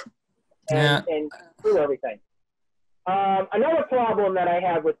and through everything. Another problem that I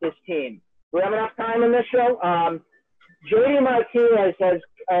have with this team, do we have enough time in this show? J.D. Martinez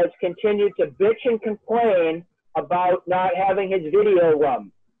has continued to bitch and complain about not having his video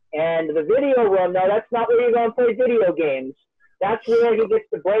room. And the video room, no, that's not where you're going to play video games. That's where he gets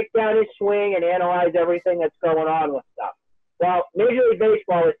to break down his swing and analyze everything that's going on with stuff. Well, Major League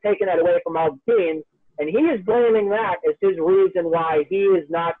Baseball has taken that away from all the teams, and he is blaming that as his reason why he is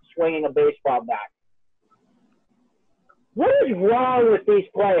not swinging a baseball bat. What is wrong with these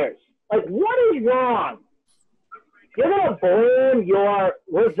players? Like, what is wrong? You're going to blame your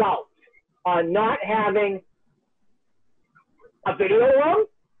results on not having a video room?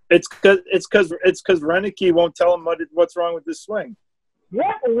 It's because Renicky won't tell him what's wrong with his swing.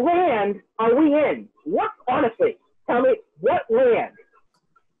 What land are we in? Honestly, tell me, what land?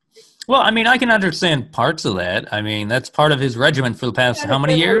 Well, I mean, I can understand parts of that. I mean, that's part of his regimen for the past how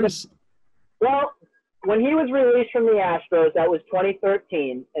many years? Well, when he was released from the Astros, that was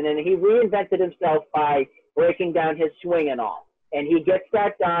 2013, and then he reinvented himself by breaking down his swing and all. And he gets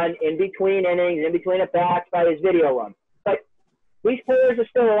that done in between innings, in between at-bats by his video room. But these players are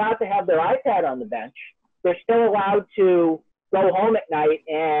still allowed to have their iPad on the bench. They're still allowed to go home at night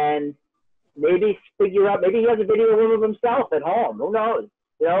and maybe figure out, maybe he has a video room of himself at home. Who knows?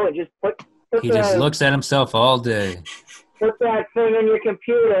 You know, and just he just looks at himself all day. Put that thing in your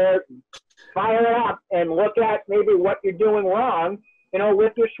computer, fire it up and look at maybe what you're doing wrong,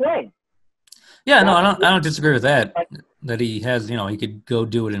 with your swing. Yeah, no, I don't disagree with that. That he has, he could go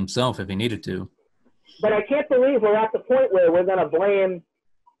do it himself if he needed to. But I can't believe we're at the point where we're going to blame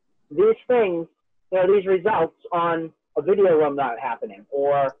these things, these results on a video room not happening,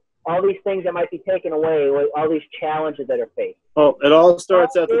 or all these things that might be taken away, or all these challenges that are faced. Oh, it all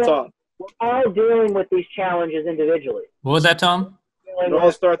starts at the top. We're all dealing with these challenges individually. What was that, Tom? It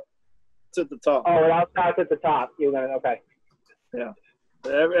all starts at the top. Oh, it all starts at the top. Okay. Yeah.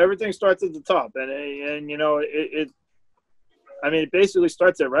 Everything starts at the top, and it basically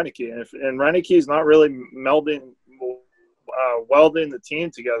starts at Renicky, and Renicky's not really welding the team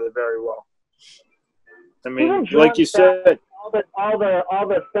together very well. I mean, like you said, all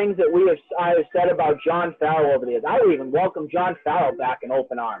the things that I have said about John Farrell over the years. I would even welcome John Farrell back in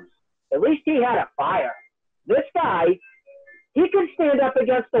open arms. At least he had a fire. This guy, he could stand up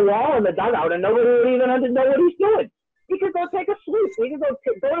against the wall in the dugout and nobody would even know what he's doing. He could go take a sleep. He could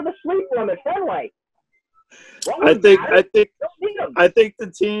go to the sleep room at Fenway. I think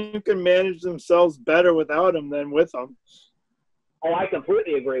the team can manage themselves better without him than with him. Oh, I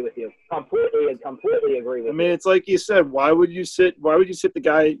completely agree with you. Completely agree with you. I mean, it's like you said. Why would you sit the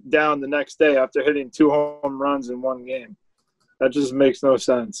guy down the next day after hitting 2 home runs in one game? That just makes no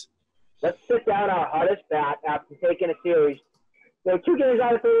sense. Let's sit down our hardest bat after taking a series. 2 games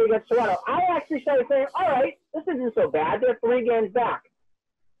out of 3 against Toronto. I actually started saying, all right, this isn't so bad. They're 3 games back.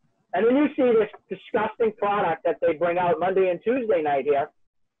 And then you see this disgusting product that they bring out Monday and Tuesday night here.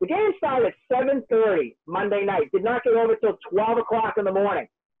 The game started at 7:30 Monday night. Did not get over till 12 o'clock in the morning.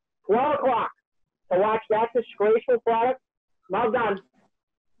 12 o'clock to watch that disgraceful product. I'm all done.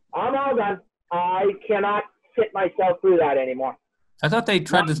 I'm all done. I cannot sit myself through that anymore. I thought they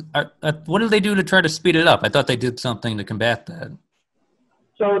tried to what did they do to try to speed it up? I thought they did something to combat that.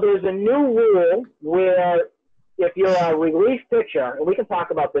 So there's a new rule where if you're a relief pitcher, and we can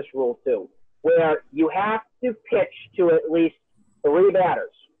talk about this rule too, where you have to pitch to at least 3 batters.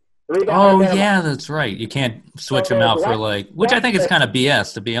 Oh, yeah, that's right. You can't switch them out for which I think is kind of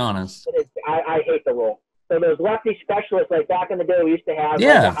BS, to be honest. I hate the rule. So those lefty specialists, like back in the day, we used to have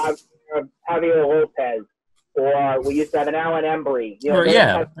Javier Lopez, or we used to have an Alan Embry. Or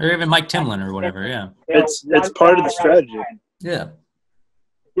even Mike Timlin or whatever, yeah. It's part of the strategy. Yeah.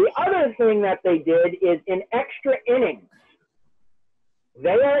 The other thing that they did is in extra innings, they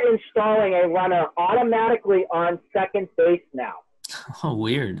are installing a runner automatically on second base now. Oh,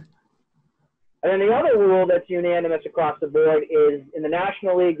 weird. And then the other rule that's unanimous across the board is in the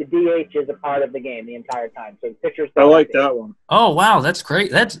National League, the DH is a part of the game the entire time. So pitchers. I like that one. Oh, wow, that's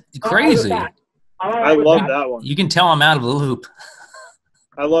great. That's crazy. I love that one. You can tell I'm out of the loop.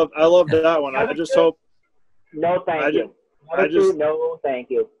 I love that one. I just hope. No, thank you. No, thank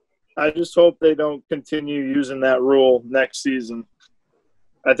you. I just hope they don't continue using that rule next season.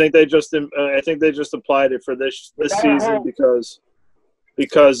 I think they just applied it for this season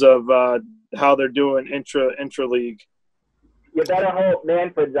because of how they're doing intra league. You better hope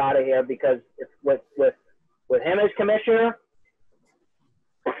Manfred's out of here, because with him as commissioner,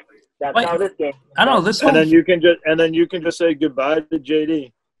 that's how this game. I don't know this. And then you can just say goodbye to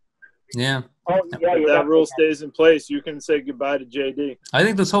JD. Yeah. Oh, yeah. If that rule stays in place, you can say goodbye to JD. I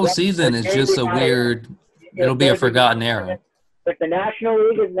think this whole season is just a weird. It'll be a forgotten era. If the National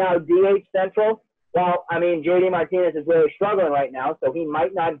League is now DH Central, well, I mean, JD Martinez is really struggling right now, so he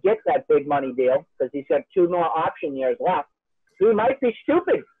might not get that big money deal because he's got 2 more option years left. He might be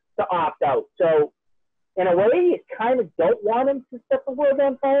stupid to opt out. So, in a way, you kind of don't want him to set the world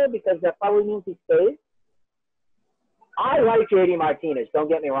on fire, because that probably means he stays. I like JD Martinez, don't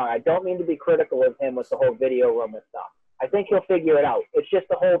get me wrong. I don't mean to be critical of him with the whole video room and stuff. I think he'll figure it out. It's just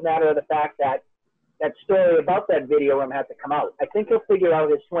a whole matter of the fact that that story about that video room had to come out. I think he'll figure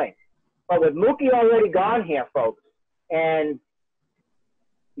out his swing. But with Mookie already gone here, folks, and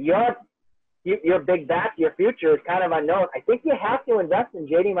your big bat, your future is kind of unknown, I think you have to invest in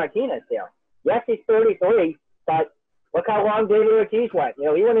JD Martinez here. Yes, he's 33, but look how long David Ortiz went.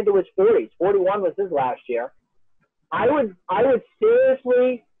 He went into his 40s. 41 was his last year. I would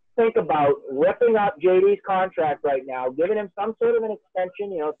seriously think about ripping up JD's contract right now, giving him some sort of an extension,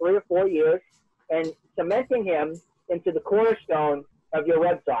 3 or 4 years, and cementing him into the cornerstone of your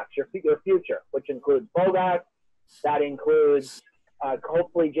Red Sox, your future, which includes Bogart, that includes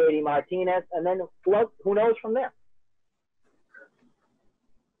hopefully JD Martinez, and then who knows from there.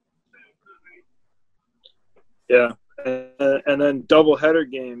 Yeah, and then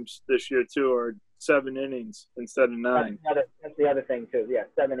doubleheader games this year too are 7 innings instead of 9. That's the other thing too. Yeah,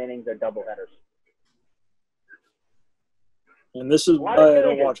 7 innings are doubleheaders. And this is why I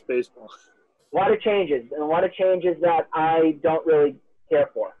don't watch baseball. A lot of changes, and a lot of changes that I don't really care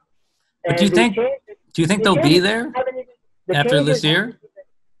for. But do you think they'll be there after this year?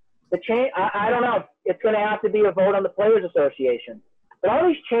 I don't know. It's going to have to be a vote on the Players Association. But all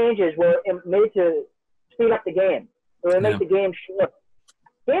these changes were made to speed up the game. They make the game short.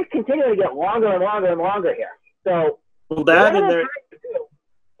 Games continue to get longer and longer and longer here. So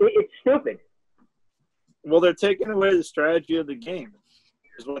it's stupid. Well, they're taking away the strategy of the game,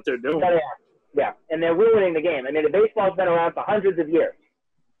 is what they're doing. Yeah, and they're ruining the game. I mean, the baseball's been around for hundreds of years.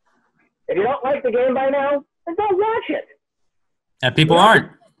 If you don't like the game by now, then don't watch it. And people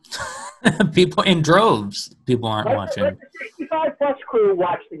aren't. People in droves. People aren't watching. Let the 65-plus crew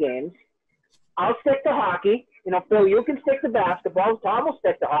watch the games. I'll stick to hockey. Phil, you can stick to basketball. Tom will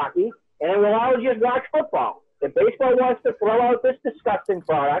stick to hockey. And then we'll all just watch football. If baseball wants to throw out this disgusting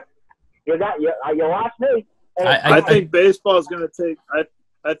product, you lost me. I think baseball's going to take.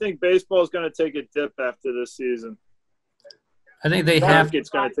 I think baseball's going to take a dip after this season. I think they have. It's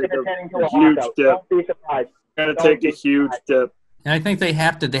going to take a huge dip. Don't be surprised. It's going to take a huge dip. And I think they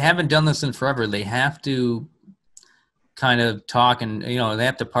have to. They haven't done this in forever. They have to kind of talk, and they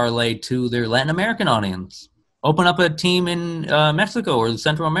have to parlay to their Latin American audience. Open up a team in Mexico or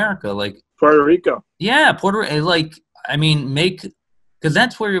Central America, like Puerto Rico. Yeah, because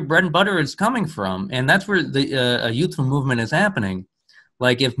that's where your bread and butter is coming from, and that's where the youthful movement is happening.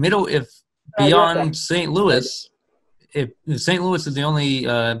 Like if beyond St. Louis, if St. Louis is the only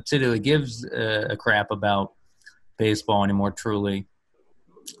city that gives a crap about baseball anymore, truly,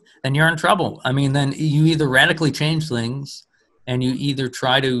 then you're in trouble. I mean, then you either radically change things, and you either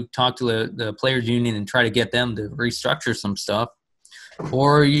try to talk to the players' union and try to get them to restructure some stuff,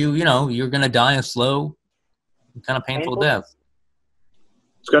 or you're going to die a slow, kind of painful death.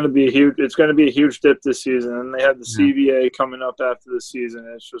 It's going to be a huge dip this season, and they have the CBA coming up after the season.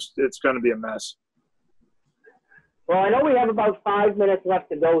 It's going to be a mess. Well, I know we have about 5 minutes left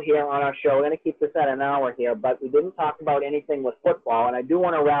to go here on our show. We're going to keep this at an hour here, but we didn't talk about anything with football, and I do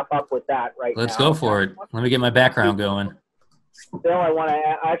want to wrap up with that now. Let's go for it. Let me get my background going. Phil, I want to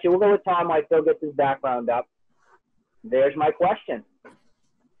actually we'll go with Tom while Phil gets his background up. There's my question.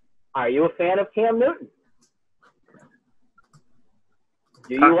 Are you a fan of Cam Newton?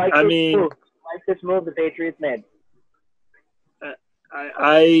 Do you like this move the Patriots made?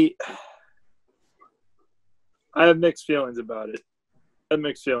 I have mixed feelings about it. I have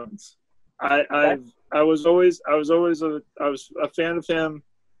mixed feelings. I was a fan of him,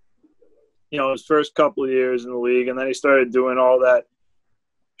 his first couple of years in the league, and then he started doing all that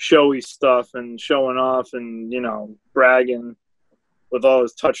showy stuff and showing off and, bragging with all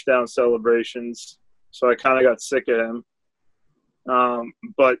his touchdown celebrations. So I kind of got sick of him.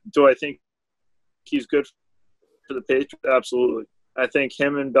 But do I think he's good for the Patriots? Absolutely. I think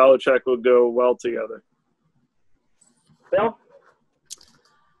him and Belichick will go well together. Bill?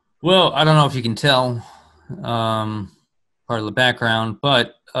 Well, I don't know if you can tell part of the background,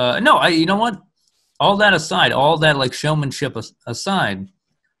 but no, you know what? All that aside, all that like showmanship aside,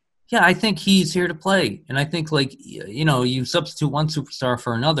 yeah, I think he's here to play. And I think you substitute one superstar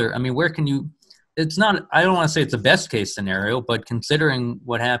for another. I mean, where can you – it's not – I don't want to say it's the best case scenario, but considering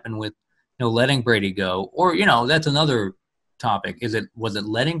what happened with, letting Brady go, or, that's another topic. Was it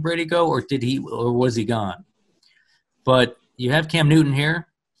letting Brady go or was he gone? But you have Cam Newton here,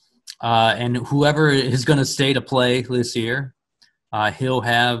 and whoever is going to stay to play this year, he'll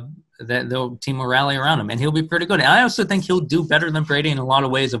have the team will rally around him, and he'll be pretty good. And I also think he'll do better than Brady in a lot of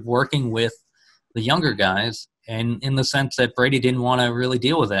ways of working with the younger guys, and in the sense that Brady didn't want to really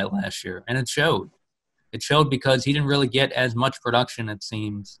deal with that last year, and it showed. It showed because he didn't really get as much production, it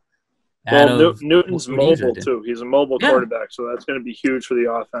seems. Newton's mobile too. He's a mobile quarterback, so that's going to be huge for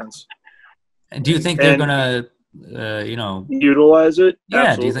the offense. And do you think they're going to utilize it? Yeah.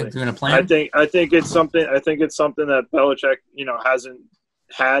 Absolutely. Do you think they're going to plan? I think it's something that Belichick hasn't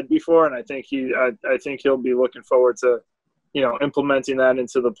had before, and I think he'll be looking forward to implementing that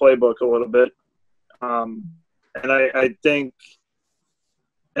into the playbook a little bit. And I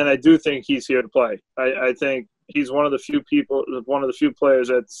do think he's here to play. I think he's one of the few players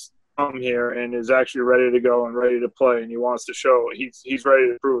that's come here and is actually ready to go and ready to play, and he wants to show he's ready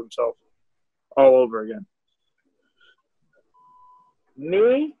to prove himself all over again.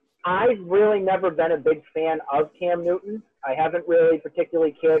 Me, I've really never been a big fan of Cam Newton. I haven't really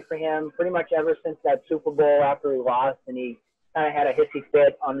particularly cared for him pretty much ever since that Super Bowl after he lost, and he kind of had a hissy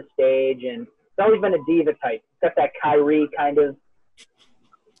fit on the stage, and he's always been a diva type. He's got that Kyrie kind of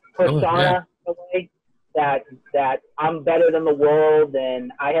persona in a way that I'm better than the world,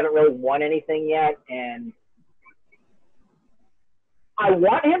 and I haven't really won anything yet, and I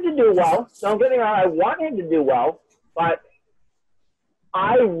want him to do well. Don't get me wrong. I want him to do well, but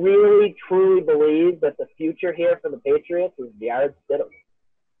I really, truly believe that the future here for the Patriots is Jarrett Stidham.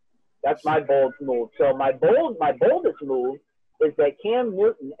 That's my bold move. So my boldest move is that Cam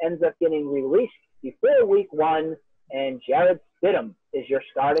Newton ends up getting released before week 1, and Jarrett Stidham is your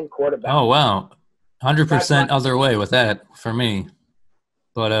starting quarterback. Oh, wow. 100% other way with that for me.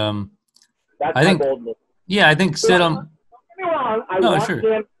 But that's I think, my bold move. Yeah, I think Stidham. Don't get me wrong. I want him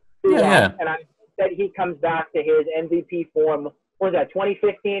to do well, and I said he comes back to his MVP form. What was that,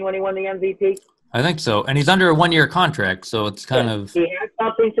 2015 when he won the MVP? I think so. And he's under a 1-year contract, so it's kind of. He has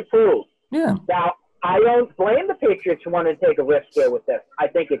something to prove. Yeah. Now, I don't blame the Patriots for wanting to take a risk here with this. I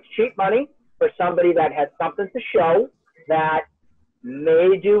think it's cheap money for somebody that has something to show that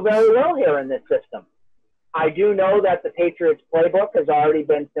may do very well here in this system. I do know that the Patriots playbook has already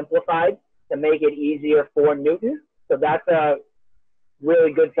been simplified to make it easier for Newton. So that's a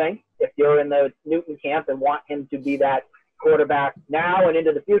really good thing if you're in the Newton camp and want him to be that quarterback now and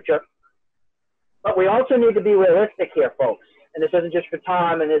into the future. But we also need to be realistic here, folks. And this isn't just for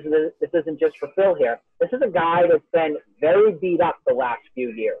Tom, and this isn't just for Phil here. This is a guy that's been very beat up the last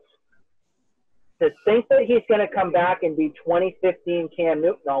few years. To think that he's going to come back and be 2015 Cam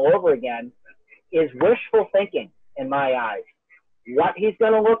Newton all over again is wishful thinking in my eyes. What he's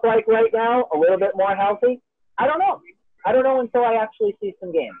going to look like right now, a little bit more healthy, I don't know. I don't know until I actually see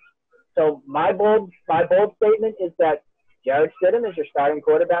some games. So my bold statement is that Jarrett Stidham is your starting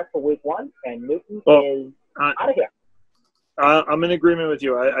quarterback for week 1, and Newton is out of here. I'm in agreement with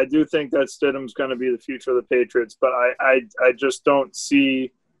you. I do think that Stidham's going to be the future of the Patriots, but I just don't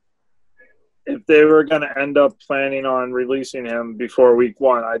see if they were going to end up planning on releasing him before week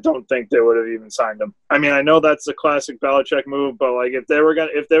 1. I don't think they would have even signed him. I mean, I know that's a classic Belichick move, but like if they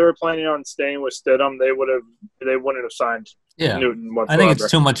were planning on staying with Stidham, they wouldn't have signed Newton whatsoever. I think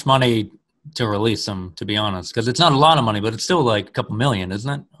it's too much money to release him, to be honest, because it's not a lot of money, but it's still like a couple million,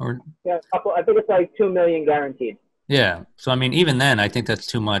 isn't it? Yeah, I think it's like $2 million guaranteed. Yeah. So, I mean, even then, I think that's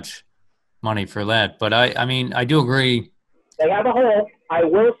too much money for that. But, I mean, I do agree. They have a hole. I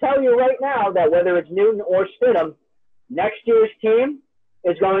will tell you right now that whether it's Newton or Stidham, next year's team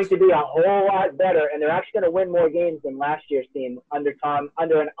is going to be a whole lot better, and they're actually going to win more games than last year's team under an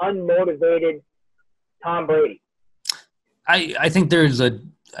unmotivated Tom Brady. I think there's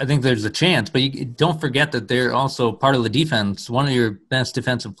a chance, but don't forget that they're also part of the defense. One of your best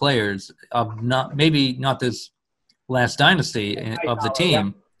defensive players of not this last dynasty of the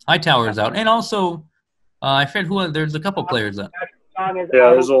team. Hightower is out, and also I forget who. There's a couple players out.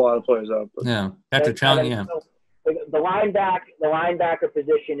 There's a lot of players out. But. Yeah, Patrick Chung. Yeah. The linebacker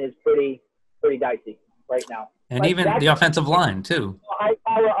position is pretty dicey right now, and even the offensive line too.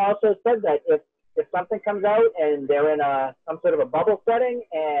 Hightower also said that if something comes out and they're in some sort of a bubble setting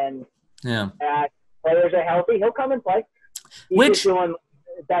and players are healthy, he'll come and play. He's just doing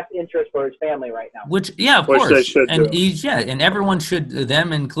best interest for his family right now. Of course. They should and everyone should,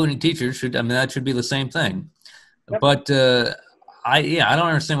 them including teachers should. I mean, that should be the same thing. Yep. But I don't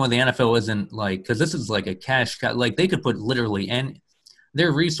understand why the NFL isn't like, because this is like a cash cow. Like they could put literally, and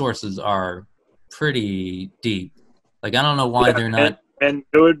their resources are pretty deep. Like I don't know why they're not. And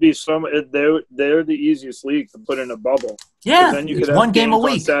it would be they're the easiest league to put in a bubble. Yeah, then you could have one game a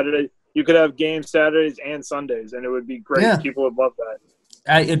week. Saturday, you could have games Saturdays and Sundays, and it would be great. Yeah. People would love that.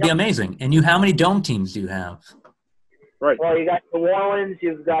 It'd be amazing. And how many dome teams do you have? Right. Well, you got New Orleans,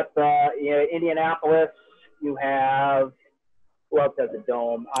 you've got Indianapolis, you have who else has a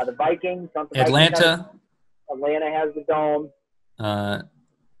dome? The Vikings. Atlanta. Atlanta has the dome.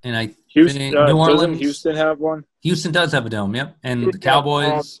 And Houston, New Orleans. Doesn't Houston have one? Houston does have a dome, yep. And Houston, the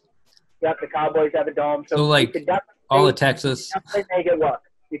Cowboys. Yep, the Cowboys have a dome. So like all of Texas. Definitely make it work.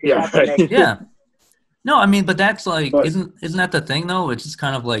 Yeah. No, I mean, but that's like, isn't that the thing though? It's just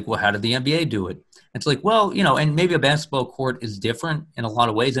kind of like, well, how did the NBA do it? It's like, well, and maybe a basketball court is different in a lot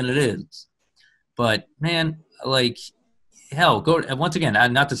of ways, and it is. But man, like, hell, once again,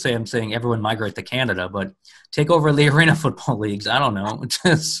 not to say I'm saying everyone migrate to Canada, but take over the arena football leagues. I don't know. It's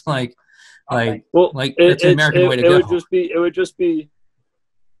just it's the American way to go. It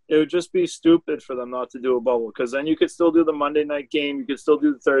would just be stupid for them not to do a bubble, because then you could still do the Monday night game, you could still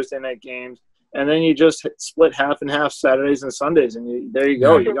do the Thursday night games, and then you just split half and half Saturdays and Sundays, and there you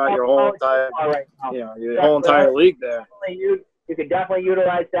go. You got your whole entire league there. You could definitely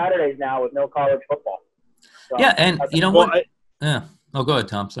utilize Saturdays now with no college football. So, yeah, and you know what? Oh, go ahead,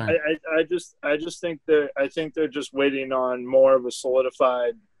 Tom. Sorry. I just think they're just waiting on more of a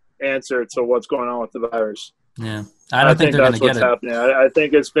solidified answer to what's going on with the virus. Yeah, I don't think they're going to get it. Happening. I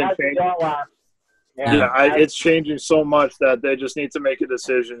think it's been changing. It's changing so much that they just need to make a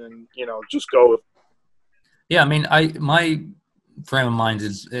decision and, just go with it. Yeah, I mean, my frame of mind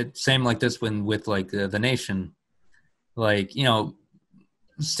is same like this one with like the nation. Like,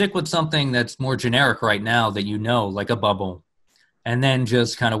 stick with something that's more generic right now that like a bubble, and then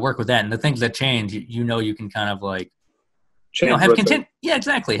just kind of work with that. And the things that change, you can kind of like, have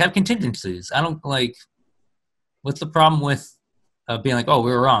exactly, have contingencies. I don't like. What's the problem with being like, oh,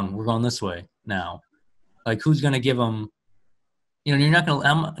 we were wrong, we're going this way now? Like, who's going to give them? You're not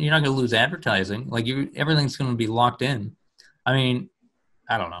going to lose advertising. Like, everything's going to be locked in. I mean,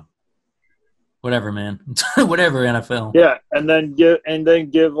 I don't know. Whatever, man. Whatever, NFL. Yeah, and then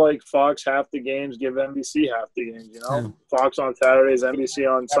give like Fox half the games, give NBC half the games. Yeah. Fox on Saturdays,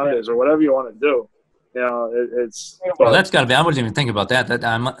 NBC on Sundays, or whatever you want to do. It's. Well, that's got to be. I wasn't even thinking about that.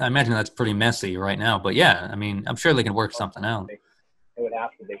 I imagine that's pretty messy right now. But yeah, I mean, I'm sure they can work something out. It would have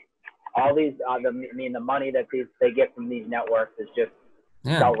to be. All these, the money that they get from these networks is just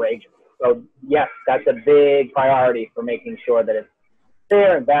outrageous. So yes, that's a big priority for making sure that it's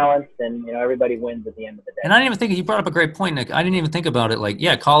fair and balanced, and everybody wins at the end of the day. And I didn't even think you brought up a great point, Nick. I didn't even think about it. Like,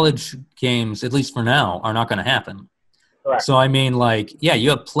 college games, at least for now, are not going to happen. Correct. So I mean, like, you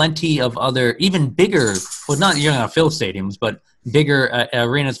have plenty of other, even bigger. Well, not you're going to fill stadiums, but bigger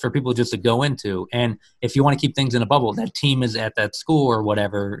arenas for people just to go into. And if you want to keep things in a bubble, that team is at that school or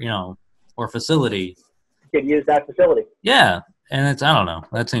whatever, or facility. You could use that facility. Yeah, and I don't know.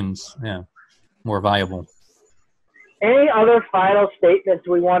 That seems more viable. Any other final statements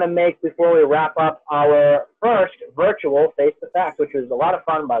we want to make before we wrap up our first virtual Face the Facts, which was a lot of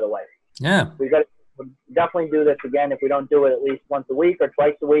fun, by the way. Yeah. We'll definitely do this again if we don't do it at least once a week or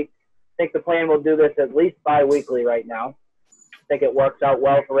twice a week. I think the plan will do this at least bi-weekly right now. I think it works out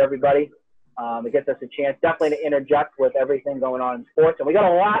well for everybody. It gives us a chance definitely to interject with everything going on in sports. And we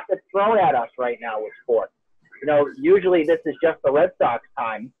got a lot that's thrown at us right now with sports. Usually this is just the Red Sox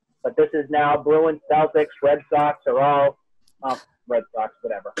time, but this is now Bruins, Celtics, Red Sox are all Red Sox,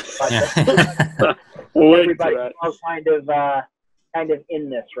 whatever. But everybody's all kind of in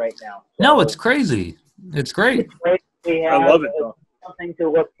this right now. So, no, it's crazy. It's great. It's great. I love it, though. Something to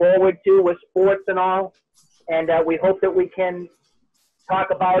look forward to with sports and all. And we hope that we can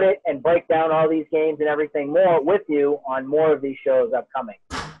talk about it and break down all these games and everything more with you on more of these shows upcoming.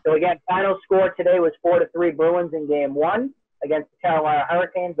 So, again, final score today was 4-3 Bruins in Game 1 against the Carolina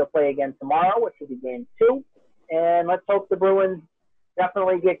Hurricanes. They'll play again tomorrow, which will be Game 2. And let's hope the Bruins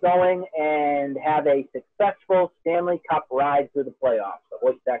definitely get going and have a successful Stanley Cup ride through the playoffs. So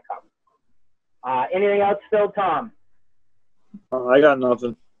hoist that cup. Anything else, Phil, Tom? I got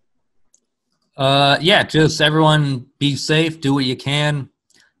nothing. Just everyone be safe, do what you can,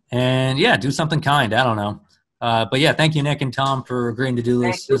 and do something kind. I don't know. But thank you, Nick and Tom, for agreeing to do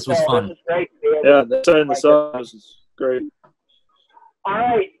this. This was fun. This is great. Setting this up. This is great. All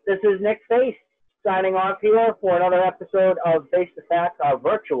right, this is Nick Face signing off here for another episode of Face the Facts, our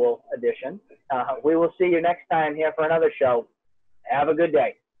virtual edition. We will see you next time here for another show. Have a good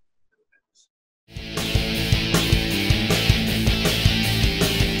day.